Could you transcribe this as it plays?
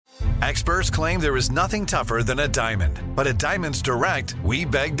Experts claim there is nothing tougher than a diamond. But at Diamonds Direct, we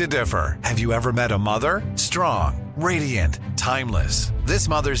beg to differ. Have you ever met a mother? Strong, radiant, timeless. This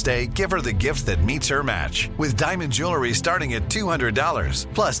Mother's Day, give her the gift that meets her match. With diamond jewelry starting at $200.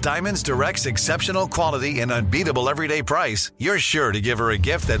 Plus Diamonds Direct's exceptional quality and unbeatable everyday price, you're sure to give her a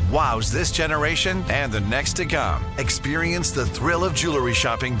gift that wows this generation and the next to come. Experience the thrill of jewelry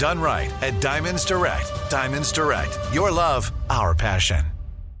shopping done right at Diamonds Direct. Diamonds Direct. Your love, our passion.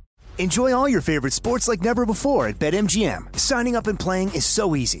 Enjoy all your favorite sports like never before at BetMGM. Signing up and playing is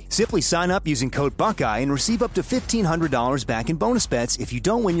so easy. Simply sign up using code Buckeye and receive up to $1,500 back in bonus bets if you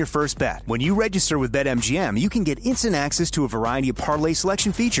don't win your first bet. When you register with BetMGM, you can get instant access to a variety of parlay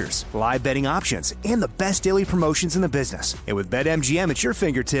selection features, live betting options, and the best daily promotions in the business. And with BetMGM at your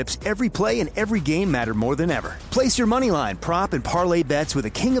fingertips, every play and every game matter more than ever. Place your moneyline, prop, and parlay bets with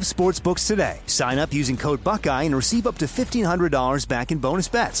the king of sportsbooks today. Sign up using code Buckeye and receive up to $1,500 back in bonus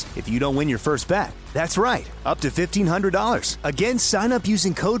bets if you don't win your first bet. That's right, up to $1,500. Again, sign up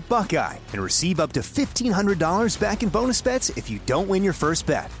using code Buckeye and receive up to $1,500 back in bonus bets if you don't win your first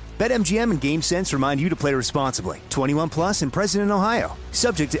bet. BetMGM and GameSense remind you to play responsibly. 21 plus and present in Ohio.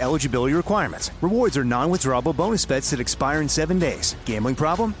 Subject to eligibility requirements. Rewards are non-withdrawable bonus bets that expire in 7 days. Gambling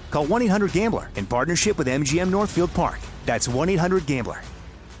problem? Call 1-800-GAMBLER in partnership with MGM Northfield Park. That's 1-800-GAMBLER.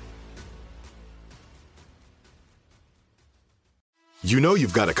 You know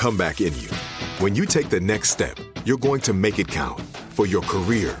you've got a comeback in you. When you take the next step, you're going to make it count. For your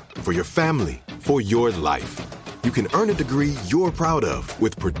career, for your family, for your life. You can earn a degree you're proud of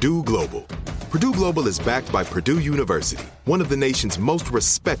with Purdue Global. Purdue Global is backed by Purdue University, one of the nation's most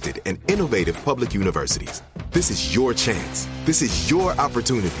respected and innovative public universities. This is your chance. This is your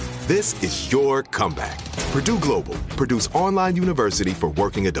opportunity. This is your comeback. Purdue Global, Purdue's online university for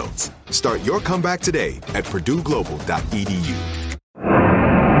working adults. Start your comeback today at purdueglobal.edu.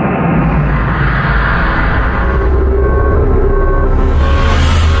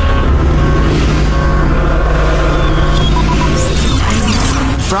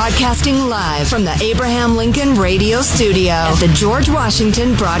 Broadcasting live from the Abraham Lincoln Radio Studio at the George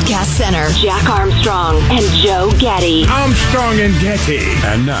Washington Broadcast Center. Jack Armstrong and Joe Getty. Armstrong and Getty.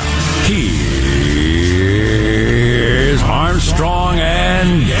 And now, here's Armstrong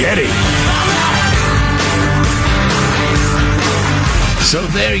and Getty. So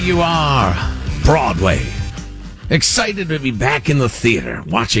there you are, Broadway. Excited to be back in the theater,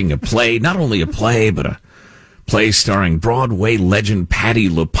 watching a play, not only a play, but a play starring Broadway legend Patti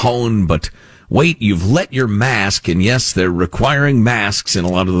LuPone. But wait, you've let your mask, and yes, they're requiring masks in a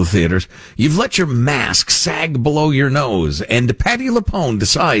lot of the theaters, you've let your mask sag below your nose, and Patti LuPone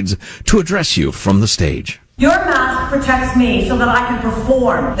decides to address you from the stage. Your mask protects me so that I can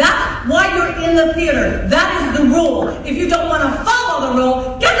perform. That's why you're in the theater. That is the rule. If you don't want to follow the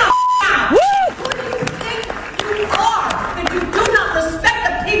rule, get the out! Woo! Who do you think you are that you do not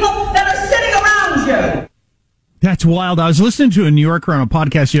respect the people that are sitting around you? That's wild. I was listening to a New Yorker on a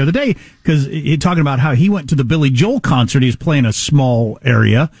podcast the other day because he's talking about how he went to the Billy Joel concert. He's playing a small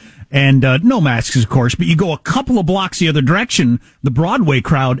area and no masks, of course, but you go a couple of blocks the other direction, the Broadway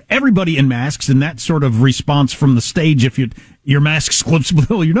crowd, everybody in masks, and that sort of response from the stage if your mask slips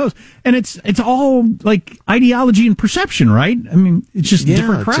below your nose. And it's all like ideology and perception, right? I mean, it's just a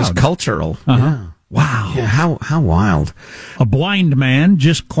different crowd. It's just cultural. Uh-huh. Yeah. Wow. Yeah, how wild. A blind man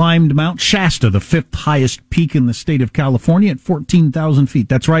just climbed Mount Shasta, the 5th highest peak in the state of California at 14,000 feet.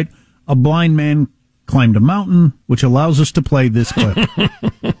 That's right. A blind man climbed a mountain, which allows us to play this clip.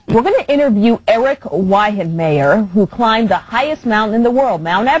 We're going to interview Eric Weihenmayer, who climbed the highest mountain in the world,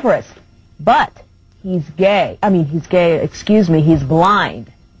 Mount Everest. But he's gay. He's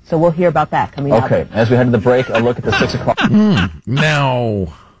blind. So we'll hear about that coming up. Okay, as we head to the break, a look at the 6 o'clock.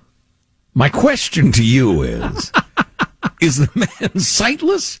 Now, my question to you is the man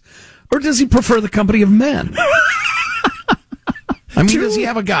sightless, or does he prefer the company of men? I mean, does he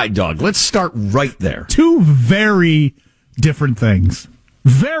have a guide dog? Let's start right there. Two very different things.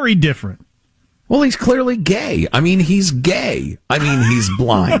 Very different. Well, he's clearly gay. I mean, he's gay. I mean, he's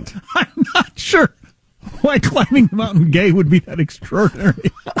blind. I'm not sure why climbing the mountain gay would be that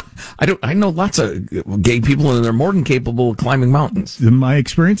extraordinary. I know lots of gay people, and they're more than capable of climbing mountains. In my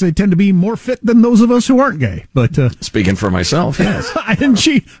experience, they tend to be more fit than those of us who aren't gay. But speaking for myself, yes.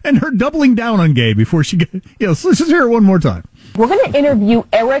 and her doubling down on gay before she gets. Yes, let's just hear it one more time. We're going to interview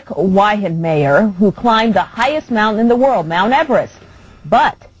Eric Weihenmayer, who climbed the highest mountain in the world, Mount Everest.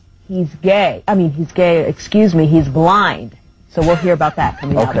 But he's gay. He's blind. So we'll hear about that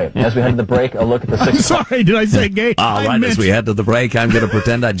coming up. Okay, as we head to the break, a look at the 6 o'clock. Sorry, did I say gay? All right, as we head to the break, I'm going to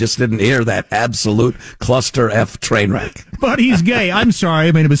pretend I just didn't hear that absolute cluster F train wreck. But he's gay. I'm sorry,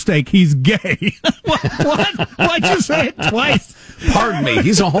 I made a mistake. He's gay. What? Why'd you say it twice? Pardon me,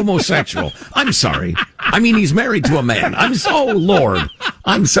 he's a homosexual. I'm sorry. I mean, he's married to a man. Lord.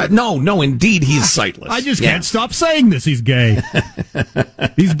 No, indeed, he's sightless. I just can't stop saying this. He's gay.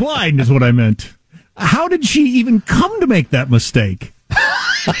 He's blind is what I meant. How did she even come to make that mistake?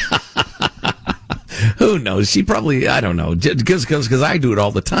 Who knows? She probably, I don't know, because I do it all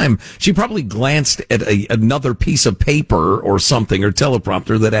the time. She probably glanced at another piece of paper or something or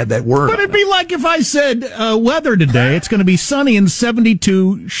teleprompter that had that word. But it'd be like if I said weather today, it's going to be sunny and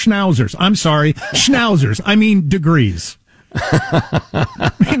 72 schnauzers. I'm sorry, schnauzers. I mean degrees.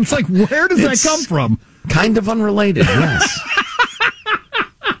 It's like, where does that come from? Kind of unrelated, yes.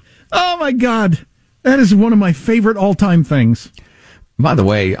 Oh, my God. That is one of my favorite all-time things. By the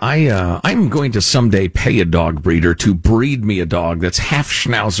way, I'm going to someday pay a dog breeder to breed me a dog that's half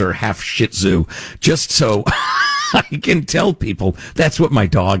Schnauzer, half Shih Tzu, just so I can tell people that's what my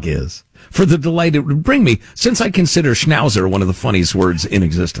dog is. For the delight it would bring me, since I consider Schnauzer one of the funniest words in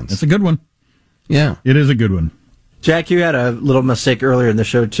existence. It's a good one. Yeah. It is a good one. Jack, you had a little mistake earlier in the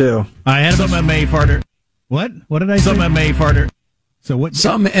show, too. I had some MMA farter. What? What did I say? Some MMA farter. So what?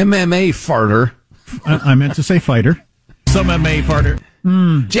 Some MMA farter. I meant to say fighter. Some MMA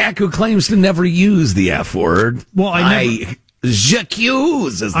farter. Jack, who claims to never use the F word. Well,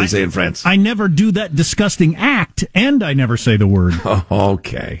 j'accuse, as they say in France. I never do that disgusting act, and I never say the word. Oh,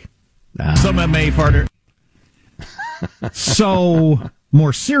 okay. Some MMA farter. So,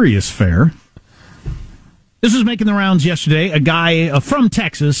 more serious fare. This was making the rounds yesterday. A guy from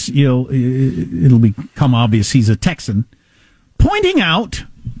Texas, it'll become obvious he's a Texan, pointing out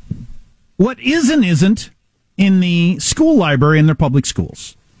what is and isn't in the school library in their public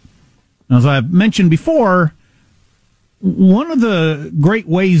schools. As I've mentioned before, one of the great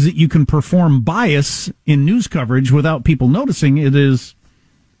ways that you can perform bias in news coverage without people noticing it is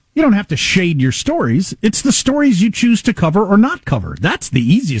you don't have to shade your stories. It's the stories you choose to cover or not cover. That's the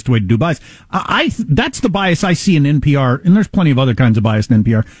easiest way to do bias. That's the bias I see in NPR, and there's plenty of other kinds of bias in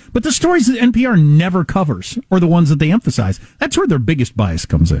NPR, but the stories that NPR never covers, or the ones that they emphasize, that's where their biggest bias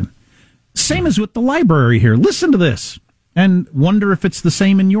comes in. Same as with the library here. Listen to this and wonder if it's the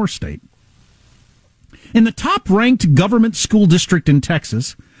same in your state. In the top-ranked government school district in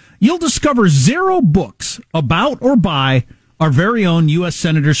Texas, you'll discover 0 books about or by our very own U.S.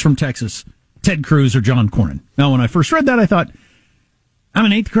 senators from Texas, Ted Cruz or John Cornyn. Now, when I first read that, I thought, I'm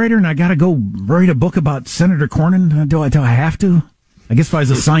an 8th grader and I got to go read a book about Senator Cornyn? Do I have to? I guess if I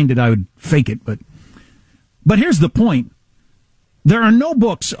was assigned it, I would fake it. But here's the point. There are no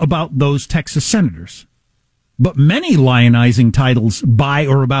books about those Texas senators, but many lionizing titles by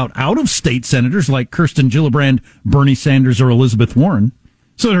or about out-of-state senators like Kirsten Gillibrand, Bernie Sanders, or Elizabeth Warren.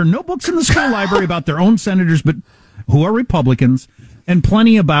 So there are no books in the school library about their own senators, but who are Republicans, and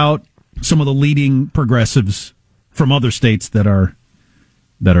plenty about some of the leading progressives from other states that are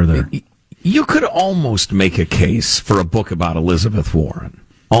there. You could almost make a case for a book about Elizabeth Warren.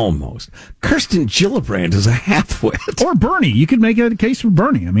 Almost. Kirsten Gillibrand is a half-wit. Or Bernie. You could make a case for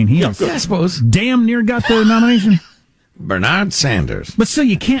Bernie. I mean, I suppose. Damn near got the nomination. Bernard Sanders. But still,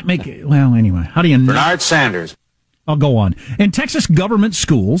 you can't make it. Well, anyway, how do you know? Bernard Sanders. I'll go on. In Texas government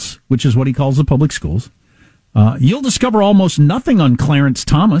schools, which is what he calls the public schools, you'll discover almost nothing on Clarence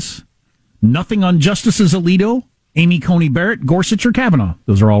Thomas, nothing on Justices Alito, Amy Coney Barrett, Gorsuch, or Kavanaugh.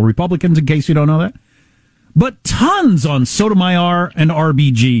 Those are all Republicans, in case you don't know that. But tons on Sotomayor and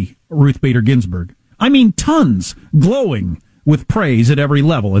RBG, Ruth Bader Ginsburg. I mean, tons, glowing with praise at every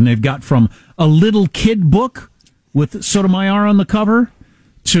level. And they've got from a little kid book with Sotomayor on the cover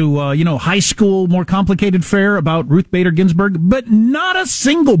to, high school, more complicated fare about Ruth Bader Ginsburg, but not a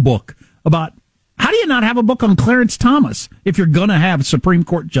single book about, how do you not have a book on Clarence Thomas if you're going to have Supreme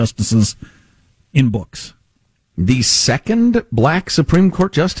Court justices in books? The second black Supreme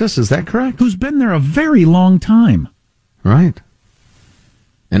Court justice, is that correct? Who's been there a very long time. Right.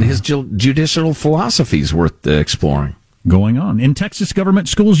 And his judicial philosophy is worth exploring. Going on. In Texas government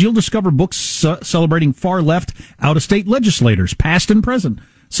schools, you'll discover books celebrating far-left, out-of-state legislators, past and present,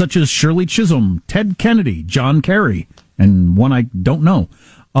 such as Shirley Chisholm, Ted Kennedy, John Kerry, and one I don't know,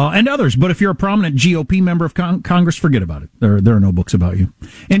 and others. But if you're a prominent GOP member of Congress, forget about it. There are no books about you.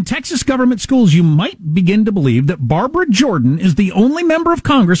 In Texas government schools, you might begin to believe that Barbara Jordan is the only member of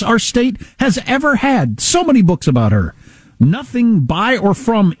Congress our state has ever had. So many books about her. Nothing by or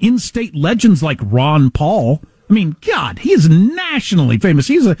from in-state legends like Ron Paul. I mean, God, he is nationally famous.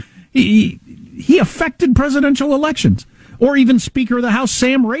 He affected presidential elections. Or even Speaker of the House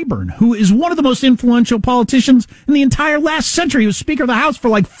Sam Rayburn, who is one of the most influential politicians in the entire last century. He was Speaker of the House for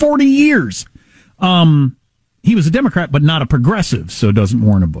like 40 years. He was a Democrat, but not a progressive, so doesn't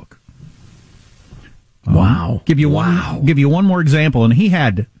warrant a book. Wow. Give you one more example, and he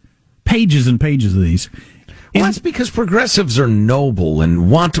had pages and pages of these. Well, that's because progressives are noble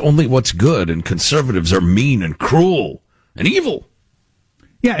and want only what's good, and conservatives are mean and cruel and evil.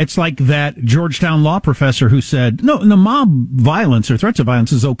 Yeah, it's like that Georgetown law professor who said, no, mob violence or threats of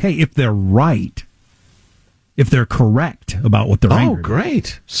violence is okay if they're right, if they're correct about what they're angry about. Oh,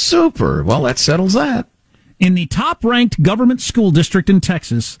 great. Super. Well, that settles that. In the top-ranked government school district in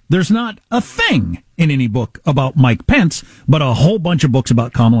Texas, there's not a thing in any book about Mike Pence, but a whole bunch of books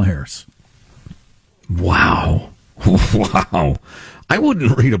about Kamala Harris. Wow. Wow. I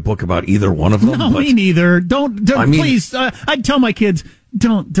wouldn't read a book about either one of them. No, me neither. Don't please. I'd tell my kids,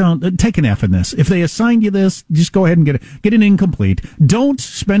 don't take an F in this. If they assigned you this, just go ahead and get an incomplete. Don't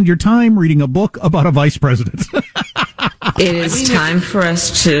spend your time reading a book about a vice president. It is time for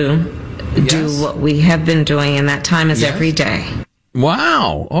us to do what we have been doing, and that time is every day.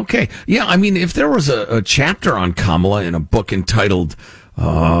 Wow. Okay. Yeah, I mean, if there was a chapter on Kamala in a book entitled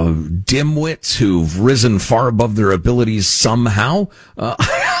Dimwits Who've Risen Far Above Their Abilities Somehow,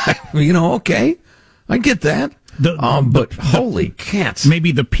 okay, I get that. But holy cats.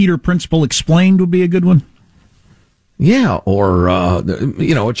 Maybe the Peter Principle Explained would be a good one. Yeah, or,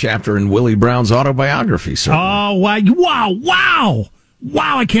 a chapter in Willie Brown's autobiography. Certainly. Oh,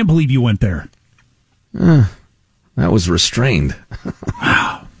 wow, I can't believe you went there. That was restrained.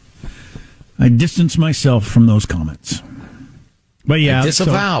 Wow. I distance myself from those comments. But yeah,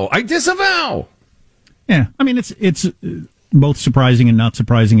 I disavow. Yeah, I mean it's both surprising and not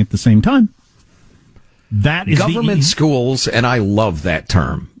surprising at the same time. That is government schools, and I love that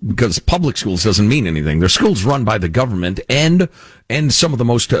term because public schools doesn't mean anything. They're schools run by the government and some of the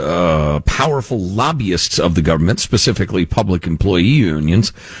most powerful lobbyists of the government, specifically public employee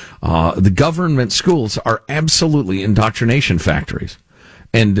unions. The government schools are absolutely indoctrination factories.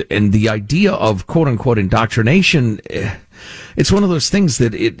 And the idea of quote unquote indoctrination, it's one of those things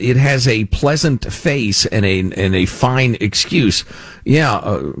that it has a pleasant face and a fine excuse.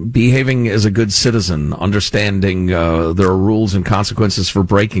 Yeah, behaving as a good citizen, understanding there are rules and consequences for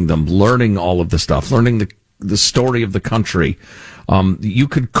breaking them, learning all of the stuff, learning the story of the country. You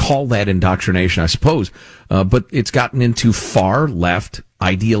could call that indoctrination, I suppose, but it's gotten into far left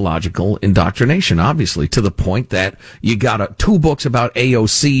ideological indoctrination, obviously, to the point that you got 2 books about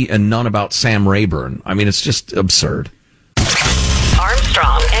AOC and none about Sam Rayburn. I mean, it's just absurd.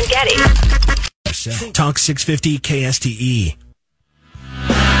 Armstrong and Getty. Talk 650 KSTE.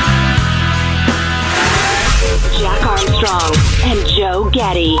 Jack Armstrong and Joe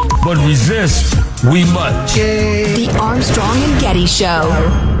Getty. But resist, we must. The Armstrong and Getty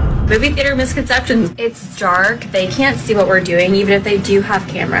Show. Movie theater misconceptions. It's dark. They can't see what we're doing, even if they do have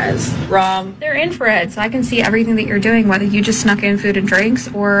cameras. Wrong. They're infrared, so I can see everything that you're doing, whether you just snuck in food and drinks,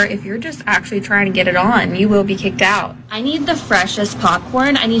 or if you're just actually trying to get it on, you will be kicked out. I need the freshest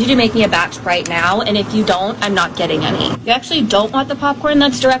popcorn. I need you to make me a batch right now, and if you don't, I'm not getting any. You actually don't want the popcorn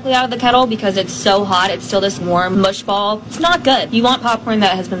that's directly out of the kettle because it's so hot, it's still this warm mush ball. It's not good. You want popcorn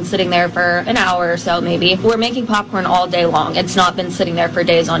that has been sitting there for an hour or so, maybe. We're making popcorn all day long. It's not been sitting there for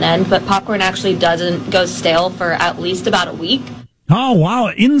days on end. But popcorn actually doesn't go stale for at least about a week. Oh, wow.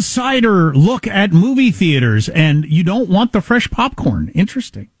 Insider look at movie theaters, and you don't want the fresh popcorn.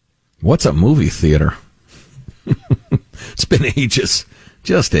 Interesting. What's a movie theater? It's been ages.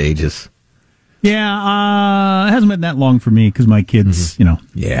 Just ages. Yeah, it hasn't been that long for me because my kids,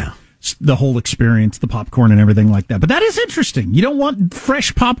 Yeah. The whole experience, the popcorn and everything like that. But that is interesting. You don't want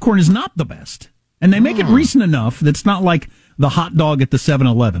fresh popcorn is not the best. And they make it recent enough that it's not like the hot dog at the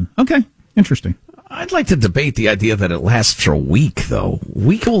 7-Eleven. Okay, interesting. I'd like to debate the idea that it lasts for a week, though.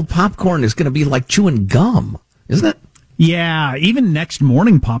 Week-old popcorn is going to be like chewing gum, isn't it? Yeah, even next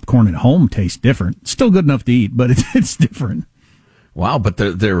morning popcorn at home tastes different. Still good enough to eat, but it's different. Wow, but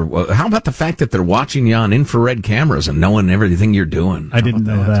they're how about the fact that they're watching you on infrared cameras and knowing everything you're doing? I didn't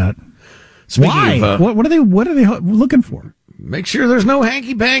know that. Speaking Why? Of, what are they looking for? Make sure there's no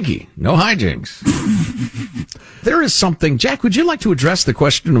hanky-panky, no hijinks. There is something. Jack, would you like to address the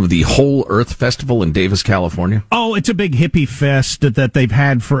question of the Whole Earth Festival in Davis, California? Oh, it's a big hippie fest that they've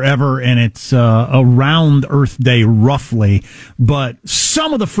had forever, and it's around Earth Day, roughly. But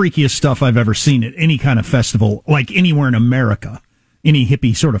some of the freakiest stuff I've ever seen at any kind of festival, like anywhere in America, any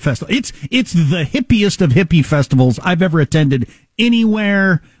hippie sort of festival. It's the hippiest of hippie festivals I've ever attended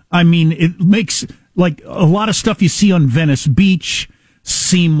anywhere. I mean, it makes like a lot of stuff you see on Venice Beach,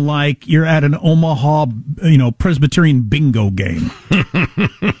 seem like you're at an Omaha, Presbyterian bingo game.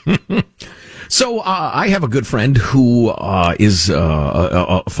 So I have a good friend who is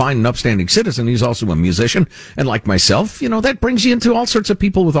a fine and upstanding citizen. He's also a musician, and like myself, that brings you into all sorts of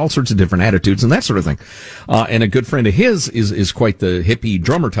people with all sorts of different attitudes and that sort of thing. And a good friend of his is quite the hippie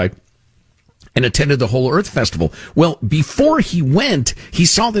drummer type, and attended the Whole Earth Festival. Well, before he went, he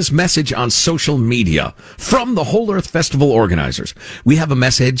saw this message on social media from the Whole Earth Festival organizers. We have a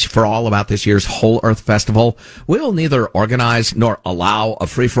message for all about this year's Whole Earth Festival. We will neither organize nor allow a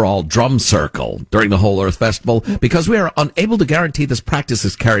free-for-all drum circle during the Whole Earth Festival because we are unable to guarantee this practice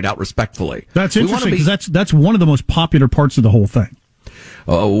is carried out respectfully. That's interesting because that's one of the most popular parts of the whole thing.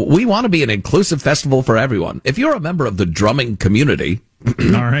 We want to be an inclusive festival for everyone. If you're a member of the drumming community,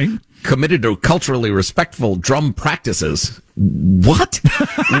 all right, committed to culturally respectful drum practices, what?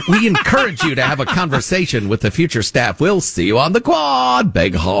 We encourage you to have a conversation with the future staff. We'll see you on the quad,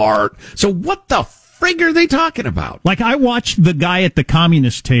 big heart. So what the frig are they talking about? Like, I watched the guy at the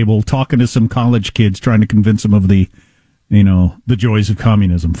communist table talking to some college kids, trying to convince them of the joys of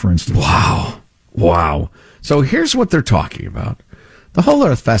communism, for instance. Wow. So here's what they're talking about. The Whole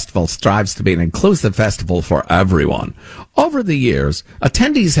Earth Festival strives to be an inclusive festival for everyone. Over the years,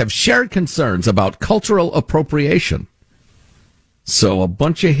 attendees have shared concerns about cultural appropriation. So a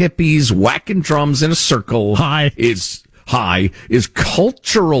bunch of hippies whacking drums in a circle is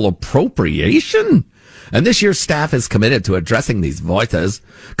cultural appropriation? And this year's staff is committed to addressing these voices.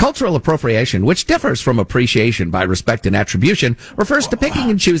 Cultural appropriation, which differs from appreciation by respect and attribution, refers to picking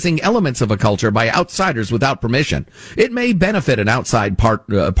and choosing elements of a culture by outsiders without permission. It may benefit an outside party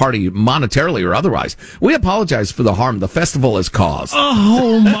monetarily or otherwise. We apologize for the harm the festival has caused.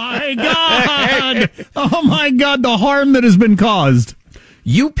 Oh, my God! Oh, my God, the harm that has been caused.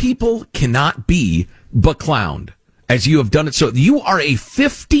 You people cannot be beclowned, as you have done it. So you are a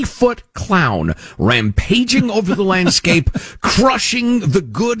 50-foot clown rampaging over the landscape, crushing the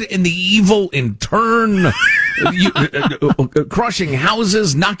good and the evil in turn, crushing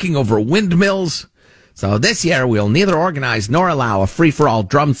houses, knocking over windmills. So this year we'll neither organize nor allow a free-for-all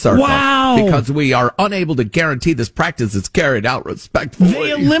drum circle. Wow! Because we are unable to guarantee this practice is carried out respectfully.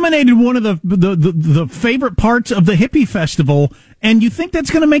 They eliminated one of the favorite parts of the hippie festival, and you think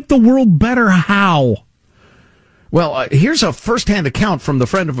that's going to make the world better? How? Well, here's a first-hand account from the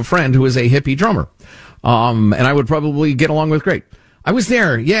friend of a friend who is a hippie drummer. And I would probably get along with great. I was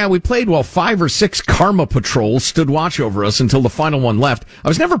there. Yeah, we played while 5 or 6 Karma patrols stood watch over us until the final one left. I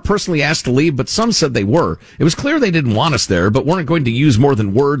was never personally asked to leave, but some said they were. It was clear they didn't want us there, but weren't going to use more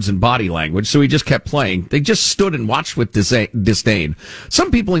than words and body language, so we just kept playing. They just stood and watched with disdain.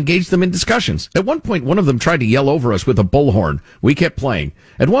 Some people engaged them in discussions. At one point, one of them tried to yell over us with a bullhorn. We kept playing.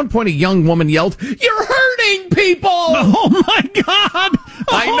 At one point, a young woman yelled, "You're hurting people!" Oh, my God!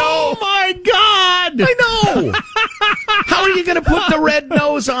 I know! Oh, my God! I know! How are you going to put the red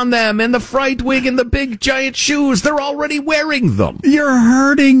nose on them and the fright wig and the big giant shoes? They're already wearing them. You're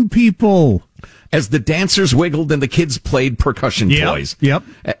hurting people. As the dancers wiggled and the kids played percussion toys. Yep.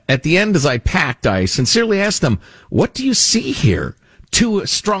 At the end, as I packed, I sincerely asked them, "What do you see here?" Two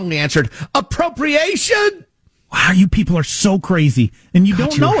strongly answered, "Appropriation!" Wow, you people are so crazy. And you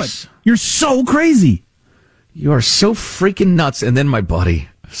don't know it. You're so crazy. You are so freaking nuts. And then my buddy,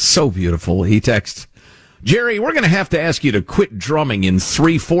 so beautiful, he texts, "Jerry, we're going to have to ask you to quit drumming in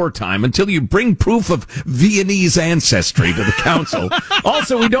 3/4 time until you bring proof of Viennese ancestry to the council.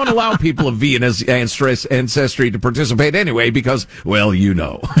 Also, we don't allow people of Viennese ancestry to participate anyway because, well, you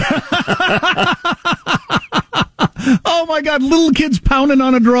know." Oh, my God, little kids pounding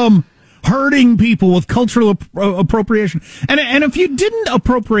on a drum, hurting people with cultural appropriation. And if you didn't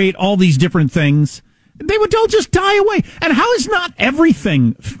appropriate all these different things, they would all just die away. And how is not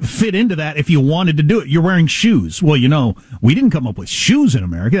everything fit into that if you wanted to do it? You're wearing shoes. Well, we didn't come up with shoes in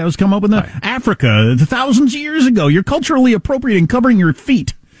America. That was come up in Africa thousands of years ago. You're culturally appropriating covering your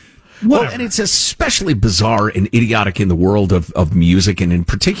feet. Well, and it's especially bizarre and idiotic in the world of music, and in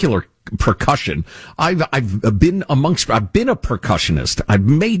particular percussion. I've been a percussionist. I've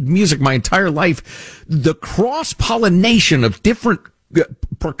made music my entire life. The cross-pollination of different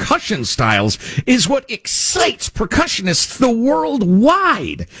percussion styles is what excites percussionists the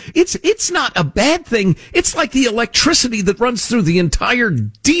worldwide. It's not a bad thing. It's like the electricity that runs through the entire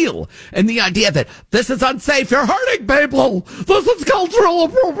deal. And the idea that this is unsafe, you're hurting people, this is cultural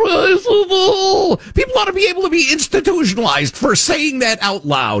appropriation. People ought to be able to be institutionalized for saying that out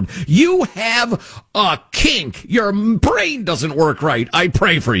loud. You have a kink. Your brain doesn't work right. I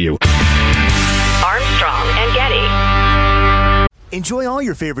pray for you. Armstrong and Getty. Enjoy all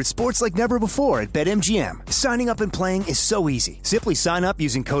your favorite sports like never before at BetMGM. Signing up and playing is so easy. Simply sign up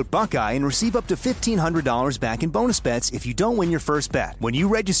using code Buckeye and receive up to $1,500 back in bonus bets if you don't win your first bet. When you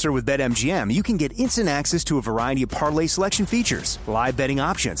register with BetMGM, you can get instant access to a variety of parlay selection features, live betting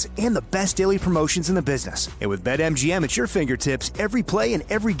options, and the best daily promotions in the business. And with BetMGM at your fingertips, every play and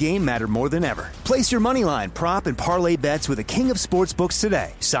every game matter more than ever. Place your moneyline, prop, and parlay bets with the king of sportsbooks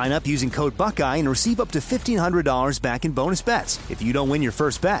today. Sign up using code Buckeye and receive up to $1,500 back in bonus bets if you don't win your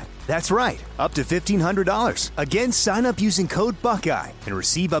first bet. That's right, up to $1,500. Again, sign up using code Buckeye and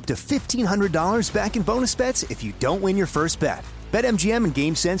receive up to $1,500 back in bonus bets if you don't win your first bet. BetMGM and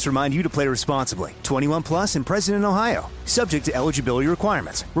GameSense remind you to play responsibly. 21 plus and present in Ohio. Subject to eligibility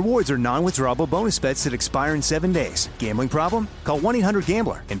requirements. Rewards are non-withdrawable bonus bets that expire in 7 days. Gambling problem? Call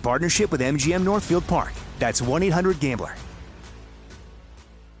 1-800-GAMBLER in partnership with MGM Northfield Park. That's 1-800-GAMBLER.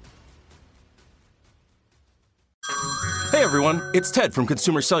 Hey everyone, it's Ted from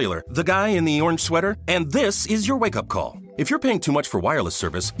Consumer Cellular, the guy in the orange sweater, and this is your wake-up call. If you're paying too much for wireless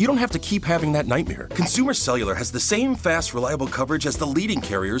service, you don't have to keep having that nightmare. Consumer Cellular has the same fast, reliable coverage as the leading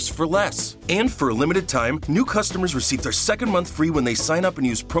carriers for less. And for a limited time, new customers receive their second month free when they sign up and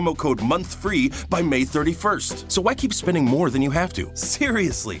use promo code MONTHFREE by May 31st. So why keep spending more than you have to?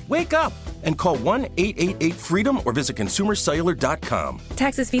 Seriously, wake up and call 1-888-FREEDOM or visit consumercellular.com.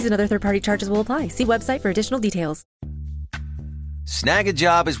 Taxes, fees, and other third-party charges will apply. See website for additional details. Snag a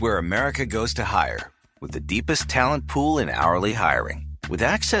Job is where America goes to hire, with the deepest talent pool in hourly hiring. With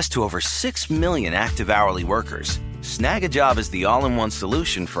access to over 6 million active hourly workers, Snag a Job is the all-in-one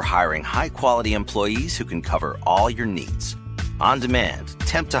solution for hiring high-quality employees who can cover all your needs. On demand,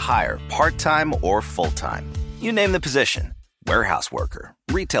 temp to hire, part-time or full-time. You name the position. Warehouse worker,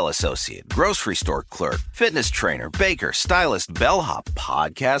 retail associate, grocery store clerk, fitness trainer, baker, stylist, bellhop,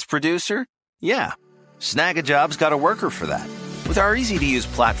 podcast producer. Yeah, Snag a Job's got a worker for that. With our easy-to-use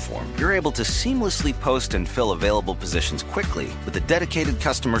platform, you're able to seamlessly post and fill available positions quickly with a dedicated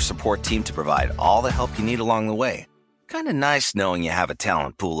customer support team to provide all the help you need along the way. Kind of nice knowing you have a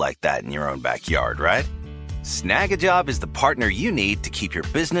talent pool like that in your own backyard, right? Snag a Job is the partner you need to keep your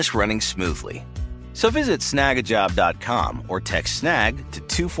business running smoothly. So visit snagajob.com or text SNAG to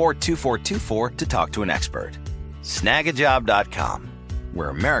 242424 to talk to an expert. Snagajob.com, where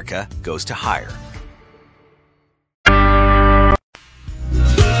America goes to hire.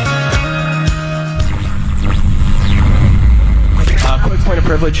 Quick point of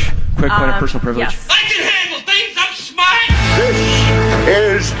privilege. Quick point of personal privilege. Yes. I can handle things. I'm smart. This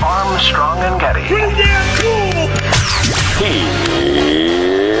is Armstrong and Getty. Pretty damn cool. He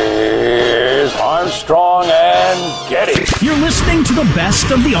is Armstrong and Getty. You're listening to the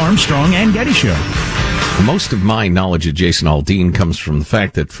best of the Armstrong and Getty Show. Most of my knowledge of Jason Aldean comes from the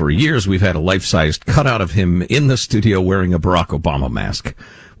fact that for years we've had a life-sized cutout of him in the studio wearing a Barack Obama mask.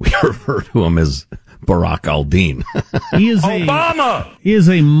 We refer to him as Barack Aldean. He is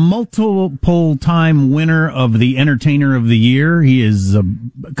a multiple-time winner of the Entertainer of the Year. He is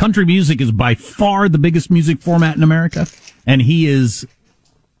country music is by far the biggest music format in America, and he is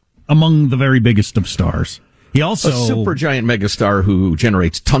among the very biggest of stars. He also a super giant megastar who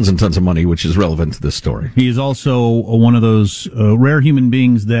generates tons and tons of money, which is relevant to this story. He is also one of those rare human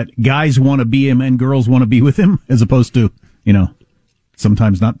beings that guys want to be him and girls want to be with him, as opposed to,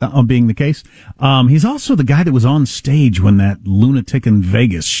 sometimes not being the case. He's also the guy that was on stage when that lunatic in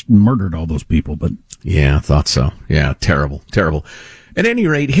Vegas murdered all those people. But yeah, I thought so. Yeah, terrible. At any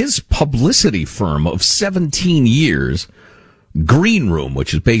rate, his publicity firm of 17 years, Green Room,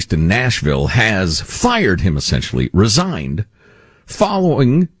 which is based in Nashville, has fired him, essentially, resigned,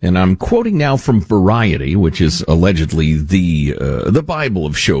 following, and I'm quoting now from Variety, which is allegedly the Bible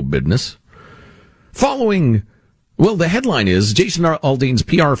of show business, following, well, the headline is, Jason Aldean's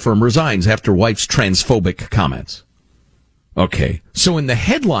PR firm resigns after wife's transphobic comments. Okay, so in the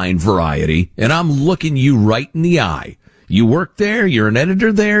headline, Variety, and I'm looking you right in the eye, you work there, you're an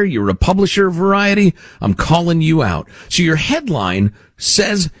editor there, you're a publisher of Variety, I'm calling you out. So your headline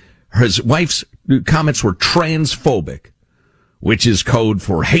says his wife's comments were transphobic, which is code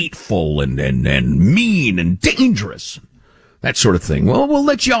for hateful and mean and dangerous, that sort of thing. Well, we'll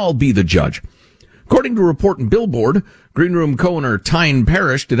let y'all be the judge. According to a report in Billboard, Green Room co-owner Tyne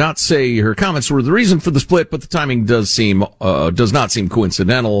Parrish did not say her comments were the reason for the split, but the timing does not seem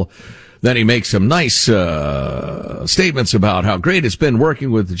coincidental. Then he makes some nice statements about how great it's been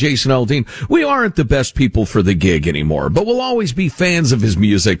working with Jason Aldean. We aren't the best people for the gig anymore, but we'll always be fans of his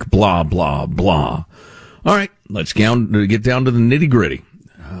music, blah, blah, blah. All right, let's get down to the nitty-gritty.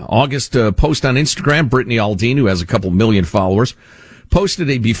 August post on Instagram, Brittany Aldean, who has a couple million followers, posted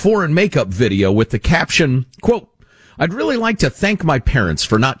a before and makeup video with the caption, quote, I'd really like to thank my parents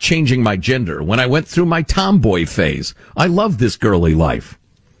for not changing my gender when I went through my tomboy phase. I love this girly life.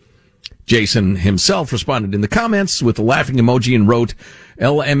 Jason himself responded in the comments with a laughing emoji and wrote,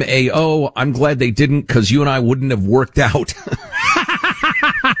 LMAO, I'm glad they didn't because you and I wouldn't have worked out.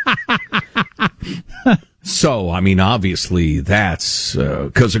 So, I mean, obviously that's,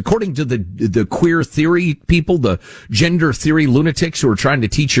 cause according to the queer theory people, the gender theory lunatics who are trying to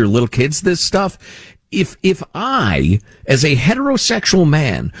teach your little kids this stuff, if I, as a heterosexual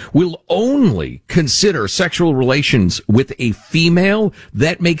man, will only consider sexual relations with a female,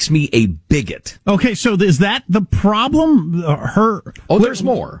 that makes me a bigot. Okay, so is that the problem? There's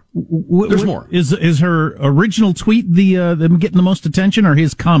more. There's more. Is her original tweet them getting the most attention, or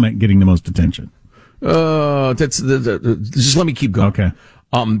his comment getting the most attention? Just let me keep going. Okay.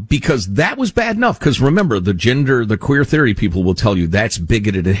 Because that was bad enough. Because remember, the queer theory people will tell you that's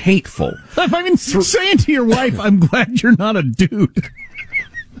bigoted and hateful. I mean, saying to your wife, I'm glad you're not a dude.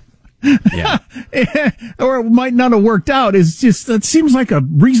 Yeah. Or it might not have worked out. That seems like a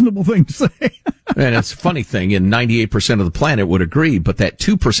reasonable thing to say. And it's a funny thing, and 98% of the planet would agree, but that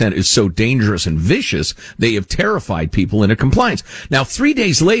 2% is so dangerous and vicious, they have terrified people into compliance. Now, 3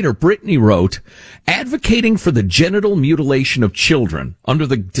 days later, Brittany wrote, advocating for the genital mutilation of children under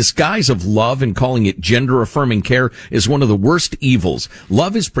the disguise of love and calling it gender-affirming care is one of the worst evils.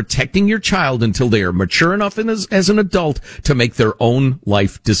 Love is protecting your child until they are mature enough as an adult to make their own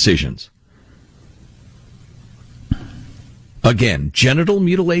life decisions. Again, genital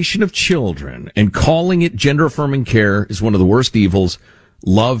mutilation of children and calling it gender-affirming care is one of the worst evils.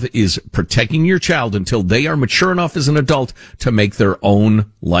 Love is protecting your child until they are mature enough as an adult to make their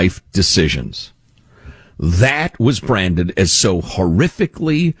own life decisions. That was branded as so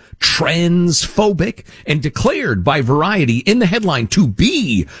horrifically transphobic and declared by Variety in the headline to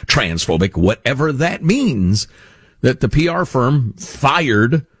be transphobic, whatever that means, that the PR firm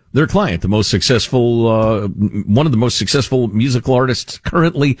fired their client, the most successful, one of the most successful musical artists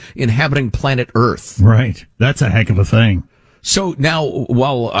currently inhabiting planet Earth. Right. That's a heck of a thing. So now,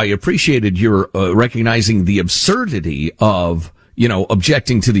 while I appreciated your recognizing the absurdity of,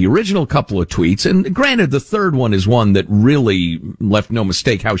 objecting to the original couple of tweets, and granted, the third one is one that really left no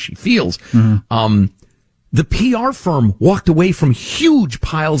mistake how she feels. Mm-hmm. The PR firm walked away from huge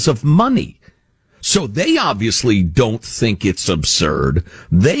piles of money. So they obviously don't think it's absurd.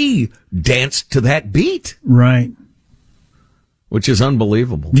 They danced to that beat. Right. Which is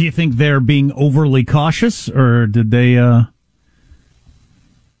unbelievable. Do you think they're being overly cautious, or did they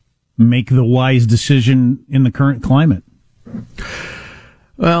make the wise decision in the current climate?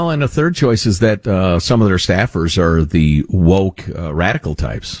 Well, and a third choice is that some of their staffers are the woke radical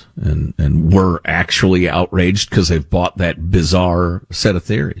types and were actually outraged because they've bought that bizarre set of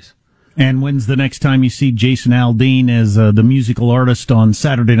theories. And when's the next time you see Jason Aldean as the musical artist on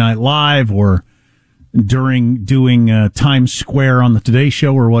Saturday Night Live or during doing Times Square on the Today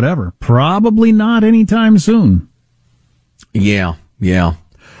Show or whatever? Probably not anytime soon. Yeah.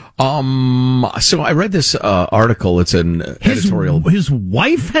 So I read this article. It's an editorial. His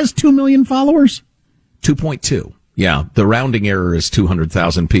wife has 2 million followers? 2.2. Yeah. The rounding error is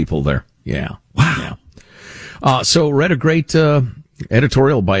 200,000 people there. Yeah. Wow. Yeah. So read a great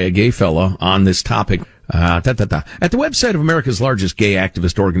editorial by a gay fella on this topic. At the website of America's largest gay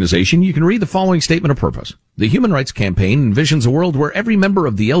activist organization, you can read the following statement of purpose. The Human Rights Campaign envisions a world where every member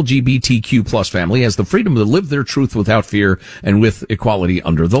of the LGBTQ plus family has the freedom to live their truth without fear and with equality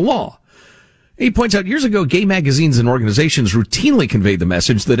under the law. He points out, years ago, gay magazines and organizations routinely conveyed the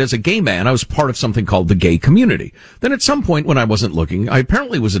message that as a gay man, I was part of something called the gay community. Then at some point when I wasn't looking, I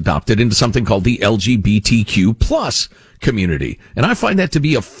apparently was adopted into something called the LGBTQ plus community. And I find that to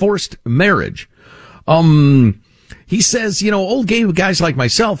be a forced marriage. He says, old gay guys like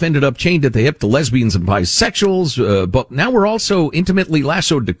myself ended up chained at the hip to lesbians and bisexuals, but now we're also intimately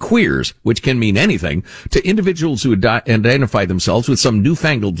lassoed to queers, which can mean anything, to individuals who identify themselves with some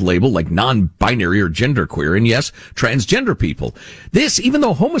newfangled label like non-binary or genderqueer, and yes, transgender people. This, even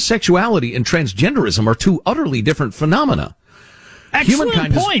though homosexuality and transgenderism are two utterly different phenomena.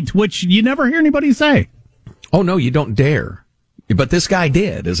 Excellent point, which you never hear anybody say. Oh, no, you don't dare. But this guy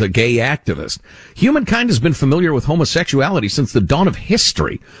did, as a gay activist. Humankind has been familiar with homosexuality since the dawn of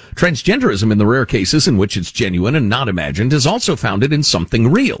history. Transgenderism, in the rare cases in which it's genuine and not imagined, is also founded in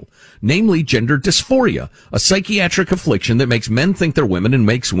something real, namely gender dysphoria, a psychiatric affliction that makes men think they're women and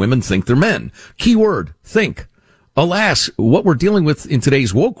makes women think they're men. Keyword, think. Alas, what we're dealing with in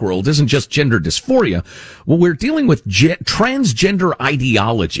today's woke world isn't just gender dysphoria. Well, we're dealing with transgender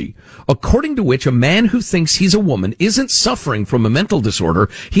ideology, according to which a man who thinks he's a woman isn't suffering from a mental disorder.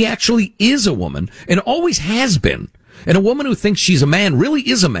 He actually is a woman and always has been. And a woman who thinks she's a man really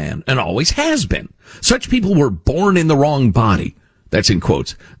is a man and always has been. Such people were born in the wrong body. That's in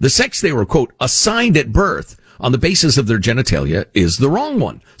quotes. The sex they were, quote, assigned at birth on the basis of their genitalia is the wrong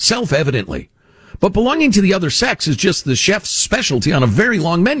one, self-evidently. But belonging to the other sex is just the chef's specialty on a very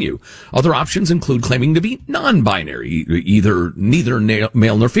long menu. Other options include claiming to be non-binary, neither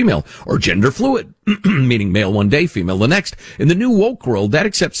male nor female, or gender fluid, meaning male one day, female the next. In the new woke world, that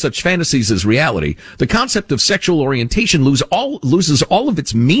accepts such fantasies as reality. The concept of sexual orientation loses all of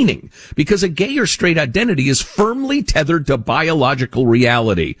its meaning because a gay or straight identity is firmly tethered to biological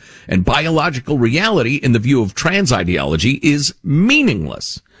reality. And biological reality, in the view of trans ideology, is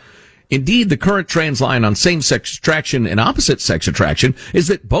meaningless. Indeed, the current trans line on same-sex attraction and opposite-sex attraction is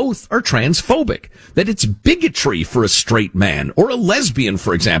that both are transphobic, that it's bigotry for a straight man or a lesbian,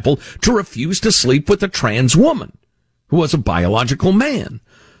 for example, to refuse to sleep with a trans woman who was a biological man.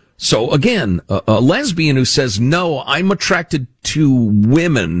 So again, a lesbian who says, no, I'm attracted to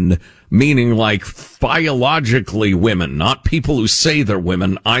women, meaning like biologically women, not people who say they're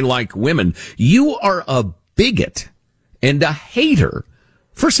women, I like women. You are a bigot and a hater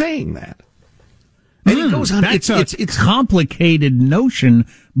for saying that. And it goes on. It's a complicated notion,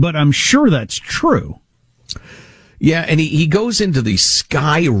 but I'm sure that's true. Yeah, and he goes into the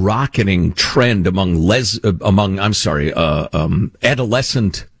skyrocketing trend among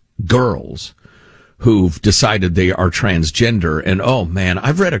adolescent girls who've decided they are transgender. And oh man,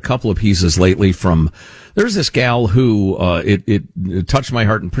 I've read a couple of pieces lately there's this gal who, it touched my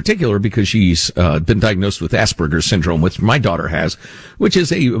heart in particular because she's, been diagnosed with Asperger's syndrome, which my daughter has, which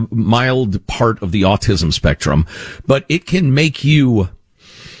is a mild part of the autism spectrum, but it can make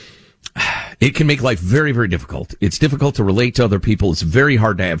life very, very difficult. It's difficult to relate to other people. It's very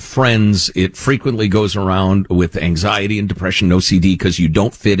hard to have friends. It frequently goes around with anxiety and depression, OCD, because you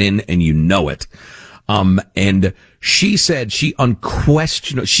don't fit in and you know it. And she said she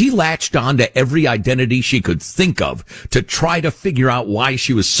latched on to every identity she could think of to try to figure out why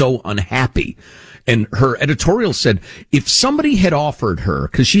she was so unhappy. And her editorial said, if somebody had offered her,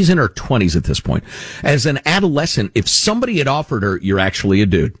 because she's in her 20s at this point, as an adolescent, if somebody had offered her, you're actually a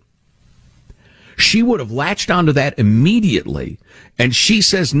dude, she would have latched onto that immediately. And she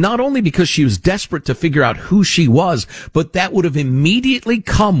says not only because she was desperate to figure out who she was, but that would have immediately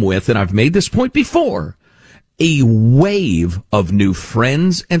come with, and I've made this point before, a wave of new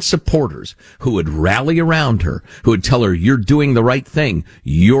friends and supporters who would rally around her, who would tell her, you're doing the right thing,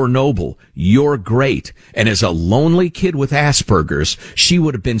 you're noble, you're great. And as a lonely kid with Asperger's, she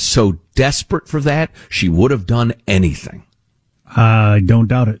would have been so desperate for that, she would have done anything. I don't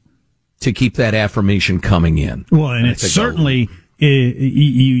doubt it. To keep that affirmation coming in. Well, and it's certainly,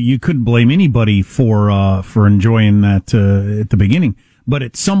 you couldn't blame anybody for enjoying that, at the beginning. But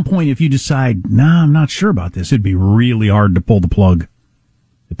at some point, if you decide, nah, I'm not sure about this, it'd be really hard to pull the plug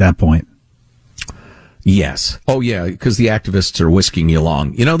at that point. Yes. Oh, yeah, because the activists are whisking you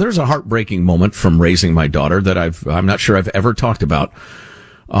along. You know, there's a heartbreaking moment from raising my daughter that I'm not sure I've ever talked about.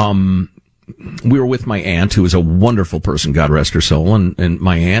 We were with my aunt, who is a wonderful person, God rest her soul, and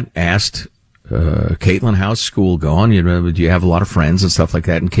my aunt asked Caitlin, how's school going? Do you have a lot of friends and stuff like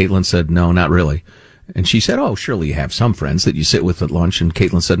that? And Caitlin said, no, not really. And she said, oh, surely you have some friends that you sit with at lunch. And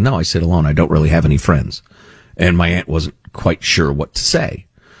Caitlin said, no, I sit alone. I don't really have any friends. And my aunt wasn't quite sure what to say.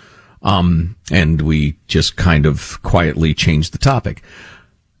 And we just kind of quietly changed the topic.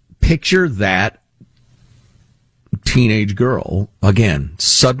 Picture that teenage girl, again,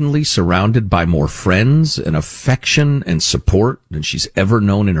 suddenly surrounded by more friends and affection and support than she's ever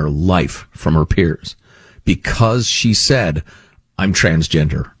known in her life from her peers, because she said, I'm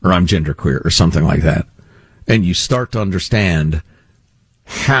transgender or I'm genderqueer or something like that. And you start to understand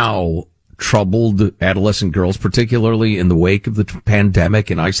how troubled adolescent girls, particularly in the wake of the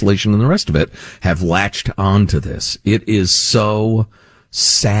pandemic and isolation and the rest of it, have latched onto this. It is so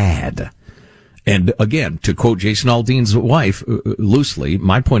sad. And again, to quote Jason Aldean's wife, loosely,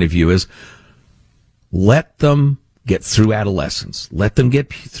 my point of view is, let them get through adolescence. Let them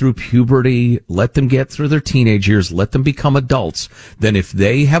get through puberty. Let them get through their teenage years. Let them become adults. Then if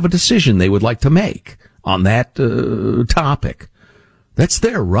they have a decision they would like to make on that topic, that's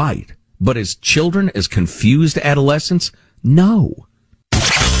their right. But as children, as confused adolescents, no.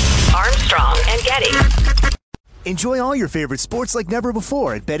 Armstrong and Getty. Enjoy all your favorite sports like never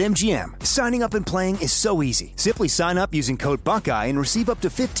before at BetMGM. Signing up and playing is so easy. Simply sign up using code Buckeye and receive up to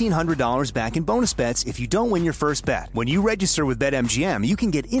 $1,500 back in bonus bets if you don't win your first bet. When you register with BetMGM, you can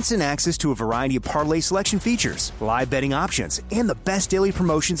get instant access to a variety of parlay selection features, live betting options, and the best daily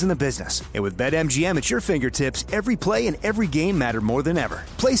promotions in the business. And with BetMGM at your fingertips, every play and every game matter more than ever.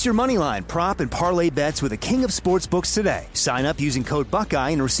 Place your moneyline, prop, and parlay bets with the king of sportsbooks today. Sign up using code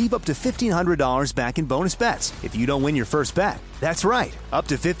Buckeye and receive up to $1,500 back in bonus bets if you don't win your first bet. That's right, up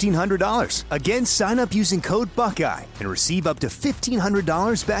to $1,500. Again, sign up using code Buckeye and receive up to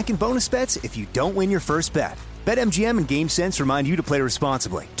 $1,500 back in bonus bets if you don't win your first bet. BetMGM and GameSense remind you to play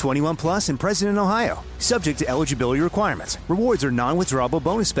responsibly. 21 plus and present in Ohio. Subject to eligibility requirements. Rewards are non-withdrawable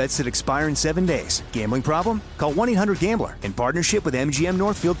bonus bets that expire in 7 days. Gambling problem? Call 1-800-GAMBLER in partnership with MGM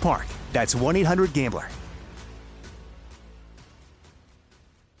Northfield Park. That's 1-800-GAMBLER.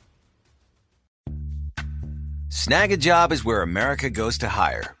 Snag a Job is where America goes to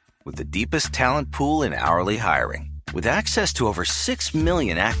hire, with the deepest talent pool in hourly hiring. With access to over 6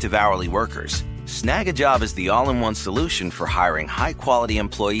 million active hourly workers, Snag a Job is the all-in-one solution for hiring high-quality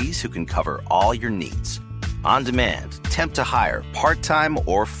employees who can cover all your needs. On demand, temp to hire, part-time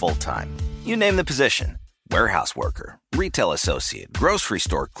or full-time. You name the position. Warehouse worker, retail associate, grocery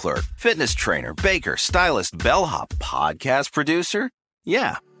store clerk, fitness trainer, baker, stylist, bellhop, podcast producer.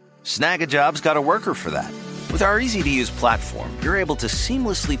 Yeah, Snag a Job's got a worker for that. With our easy-to-use platform, you're able to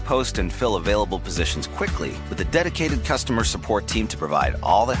seamlessly post and fill available positions quickly with a dedicated customer support team to provide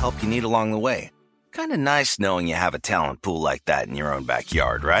all the help you need along the way. Kind of nice knowing you have a talent pool like that in your own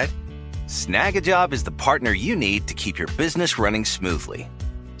backyard, right? Snag a Job is the partner you need to keep your business running smoothly.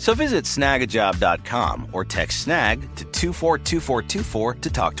 So visit snagajob.com or text snag to 242424 to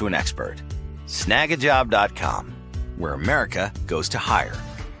talk to an expert. Snagajob.com, where America goes to hire.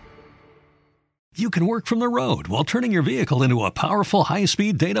 You can work from the road while turning your vehicle into a powerful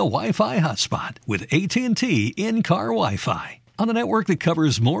high-speed data Wi-Fi hotspot with AT&T in-car Wi-Fi. On a network that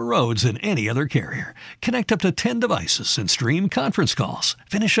covers more roads than any other carrier. Connect up to 10 devices and stream conference calls.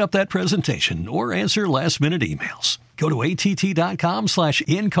 Finish up that presentation or answer last-minute emails. Go to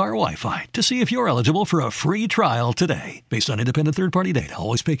att.com/in-car Wi-Fi to see if you're eligible for a free trial today. Based on independent third-party data,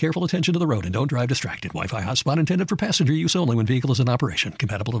 always pay careful attention to the road and don't drive distracted. Wi-Fi hotspot intended for passenger use only when vehicle is in operation.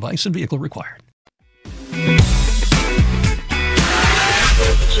 Compatible device and vehicle required.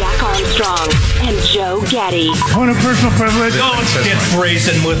 Jack Armstrong and Joe Getty. Point of personal privilege. Don't get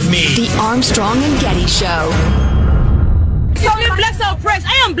brazen with me. The Armstrong and Getty Show. Only blacks are oppressed.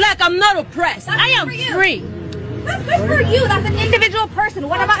 I am black. I'm not oppressed. I am free. That's good for you. That's an individual person.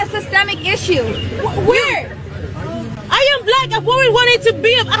 What about a systemic issue? Where? I am black. I've always wanted to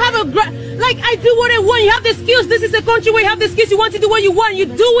be. I have I do what I want. You have the skills. This is a country where you have the skills. You want to do what you want. You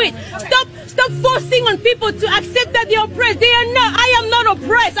do it. Stop forcing on people to accept that they're oppressed. They are not. I am not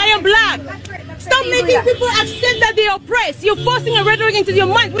oppressed. I am black. Stop making people accept that they're oppressed. You're forcing a rhetoric into your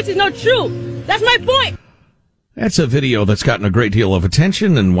mind, which is not true. That's my point. That's a video that's gotten a great deal of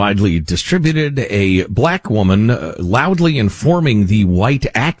attention and widely distributed. A black woman loudly informing the white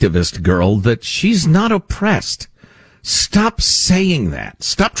activist girl that she's not oppressed. Stop saying that.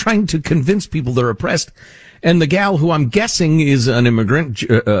 Stop trying to convince people they're oppressed. And the gal, who I'm guessing is an immigrant,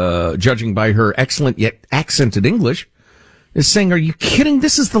 judging by her excellent yet accented English, is saying, are you kidding?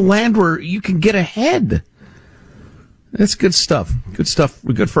 This is the land where you can get ahead. That's good stuff. Good stuff.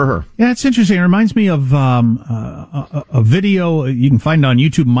 Good for her. Yeah, it's interesting. It reminds me of a video you can find on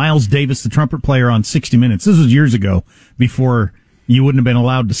YouTube. Miles Davis, the trumpet player on 60 Minutes. This was years ago, before you wouldn't have been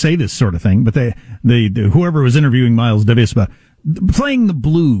allowed to say this sort of thing. But whoever was interviewing Miles Davis about playing the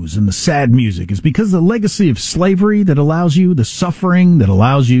blues and the sad music is because the legacy of slavery that allows you, the suffering that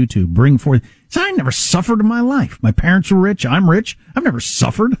allows you to bring forth. So I never suffered in my life. My parents were rich. I'm rich. I've never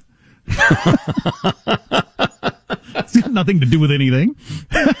suffered. It's got nothing to do with anything.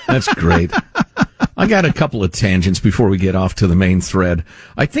 That's great. I got a couple of tangents before we get off to the main thread.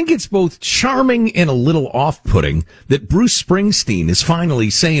 I think it's both charming and a little off-putting that Bruce Springsteen is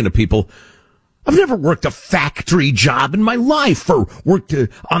finally saying to people, I've never worked a factory job in my life or worked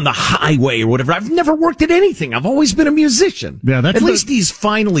on the highway or whatever. I've never worked at anything. I've always been a musician. Yeah, at least he's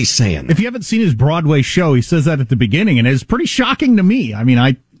finally saying that. If you haven't seen his Broadway show, he says that at the beginning, and it's pretty shocking to me. I mean,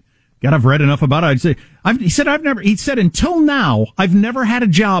 I've read enough about it. He said until now, I've never had a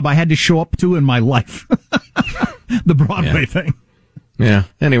job I had to show up to in my life. The Broadway thing. Yeah.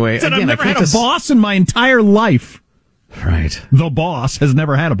 Anyway, he said, I've never had a boss in my entire life. Right. The boss has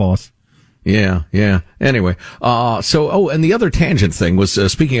never had a boss. Yeah. Anyway, and the other tangent thing was,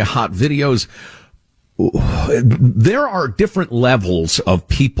 speaking of hot videos, there are different levels of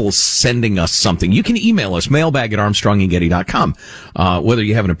people sending us something. You can email us, mailbag@armstrongandgetty.com. Whether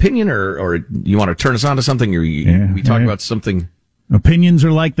you have an opinion or you want to turn us on to something, or we talk about something. Opinions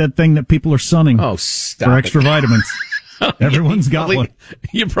are like that thing that people are sunning. Oh, stop for extra vitamins. Everyone's got one.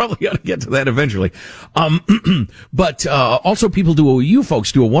 You probably ought to get to that eventually. But also people you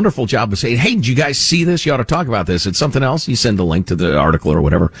folks do a wonderful job of saying, hey, did you guys see this? You ought to talk about this. It's something else. You send a link to the article or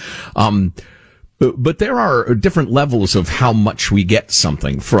whatever. But there are different levels of how much we get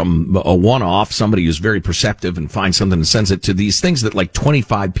something, from a one-off, somebody who's very perceptive and finds something and sends it, to these things that like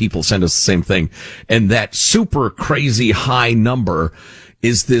 25 people send us the same thing. And that super crazy high number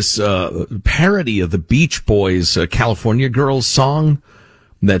is this parody of the Beach Boys' California Girls song.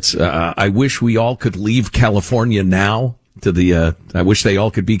 That's I wish we all could leave California now. To the I wish they all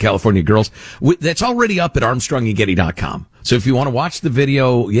could be California Girls. That's already up at ArmstrongandGetty.com. So if you want to watch the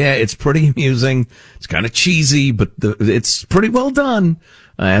video, yeah, it's pretty amusing. It's kind of cheesy, but it's pretty well done.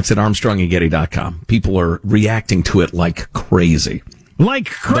 That's at ArmstrongandGetty.com. People are reacting to it like crazy. Like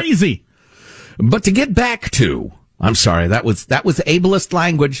crazy. But to get back to, I'm sorry, that was ableist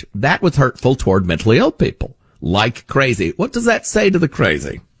language. That was hurtful toward mentally ill people. Like crazy. What does that say to the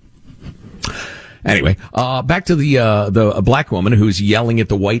crazy? Anyway, back to the black woman who's yelling at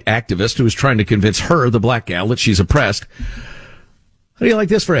the white activist who is trying to convince her, the black gal, that she's oppressed. How do you like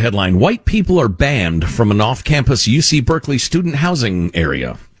this for a headline? White people are banned from an off-campus UC Berkeley student housing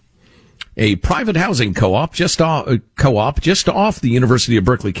area. A private housing co-op just off the University of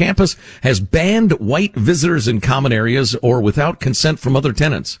Berkeley campus has banned white visitors in common areas or without consent from other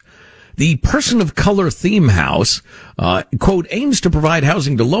tenants. The Person of Color Theme House, quote, aims to provide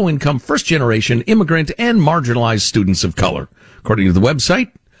housing to low-income, first-generation, immigrant, and marginalized students of color. According to the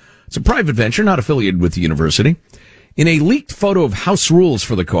website, it's a private venture not affiliated with the university. In a leaked photo of house rules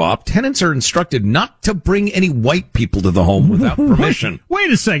for the co-op, tenants are instructed not to bring any white people to the home without permission.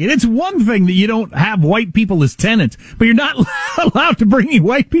 Wait a second. It's one thing that you don't have white people as tenants, but you're not allowed to bring any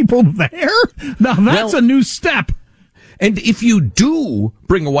white people there? Now, that's a new step. And if you do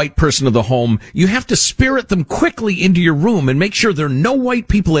bring a white person to the home, you have to spirit them quickly into your room and make sure there are no white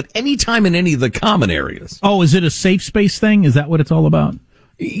people at any time in any of the common areas. Oh, is it a safe space thing? Is that what it's all about?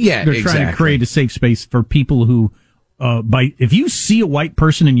 Yeah, They're trying to create a safe space for people who, if you see a white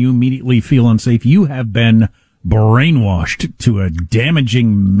person and you immediately feel unsafe, you have been brainwashed to a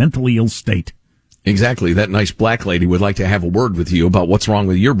damaging mentally ill state. Exactly. That nice black lady would like to have a word with you about what's wrong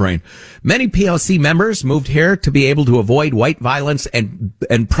with your brain. Many POC members moved here to be able to avoid white violence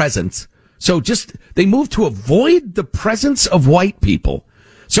and presence. So they moved to avoid the presence of white people.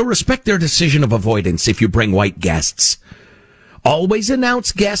 So respect their decision of avoidance if you bring white guests. Always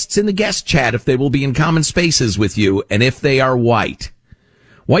announce guests in the guest chat if they will be in common spaces with you and if they are white.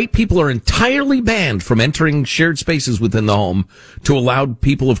 White people are entirely banned from entering shared spaces within the home to allow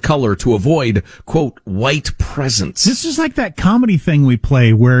people of color to avoid, quote, white presence. This is like that comedy thing we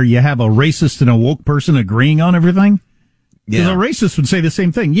play where you have a racist and a woke person agreeing on everything. Because a racist would say the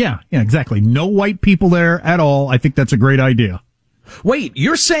same thing. Yeah, exactly. No white people there at all. I think that's a great idea. Wait,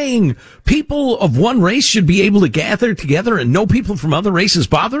 you're saying people of one race should be able to gather together and no people from other races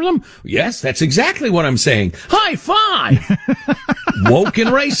bother them? Yes, that's exactly what I'm saying. High five! Woke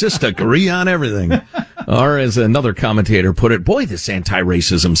and racist agree on everything. Or as another commentator put it, boy, this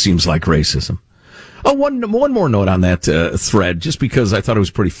anti-racism seems like racism. Oh, one more note on that thread, just because I thought it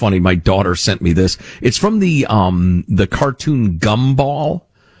was pretty funny. My daughter sent me this. It's from the cartoon Gumball,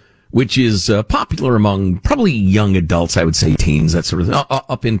 which is popular among probably young adults, I would say teens, that sort of thing,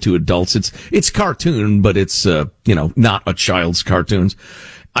 up into adults. It's cartoon, but it's not a child's cartoons.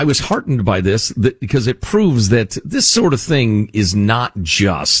 I was heartened by this because it proves that this sort of thing is not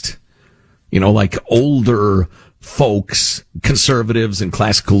just, like older folks, conservatives and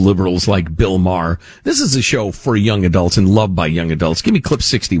classical liberals like Bill Maher. This is a show for young adults and loved by young adults. Give me clip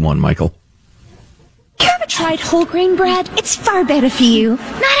 61, Michael. You ever tried whole grain bread? It's far better for you.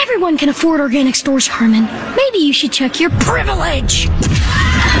 Not everyone can afford organic stores, Herman. Maybe you should check your privilege.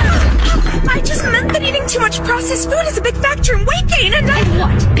 I just meant that eating too much processed food is a big factor in weight gain, and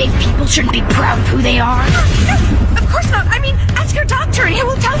what? Big people shouldn't be proud of who they are? No, of course not. I mean, ask your doctor and he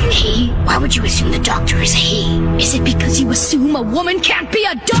will tell you. He? Why would you assume the doctor is he? Is it because you assume a woman can't be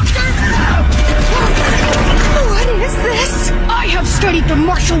a doctor? What is this? I have studied the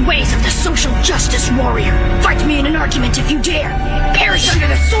martial ways of the social justice warrior. Fight me in an argument if you dare. Perish under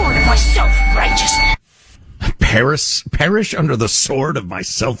the sword of my self-righteousness. Perish under the sword of my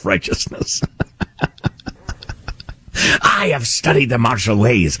self-righteousness. I have studied the martial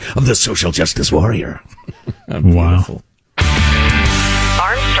ways of the social justice warrior. Wow.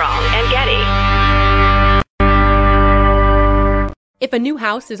 Armstrong and Getty. If a new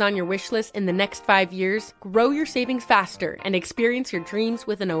house is on your wish list in the next 5 years, grow your savings faster and experience your dreams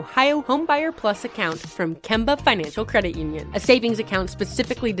with an Ohio Homebuyer Plus account from Kemba Financial Credit Union. A savings account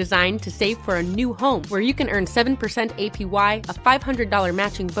specifically designed to save for a new home, where you can earn 7% APY, a $500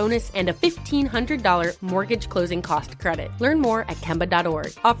 matching bonus, and a $1,500 mortgage closing cost credit. Learn more at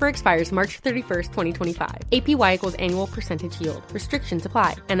Kemba.org. Offer expires March 31st, 2025. APY equals annual percentage yield. Restrictions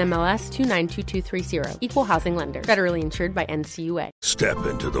apply. NMLS 292230. Equal housing lender. Federally insured by NCUA. Step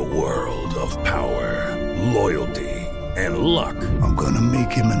into the world of power, loyalty, and luck. I'm gonna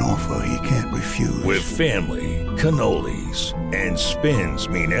make him an offer he can't refuse. With family, cannolis, and spins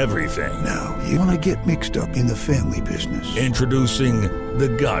mean everything. Now, you wanna get mixed up in the family business. Introducing The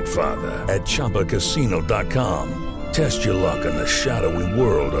Godfather at ChumbaCasino.com. Test your luck in the shadowy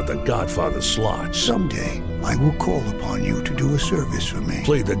world of The Godfather slot. Someday, I will call upon you to do a service for me.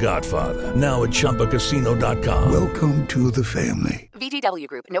 Play The Godfather, now at ChumbaCasino.com. Welcome to the family. VGW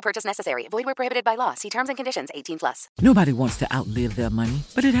Group. No purchase necessary. Void where prohibited by law. See terms and conditions. 18+. Nobody wants to outlive their money,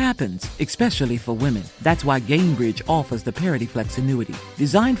 but it happens, especially for women. That's why Gainbridge offers the Parity Flex annuity,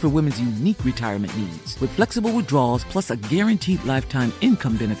 designed for women's unique retirement needs, with flexible withdrawals plus a guaranteed lifetime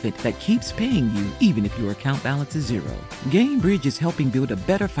income benefit that keeps paying you even if your account balance is zero. Gainbridge is helping build a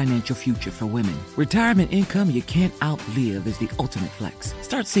better financial future for women. Retirement income you can't outlive is the ultimate flex.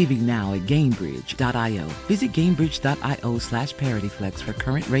 Start saving now at Gainbridge.io. Visit Gainbridge.io/ParityFlex for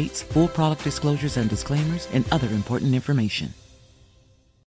current rates, full product disclosures and disclaimers, and other important information.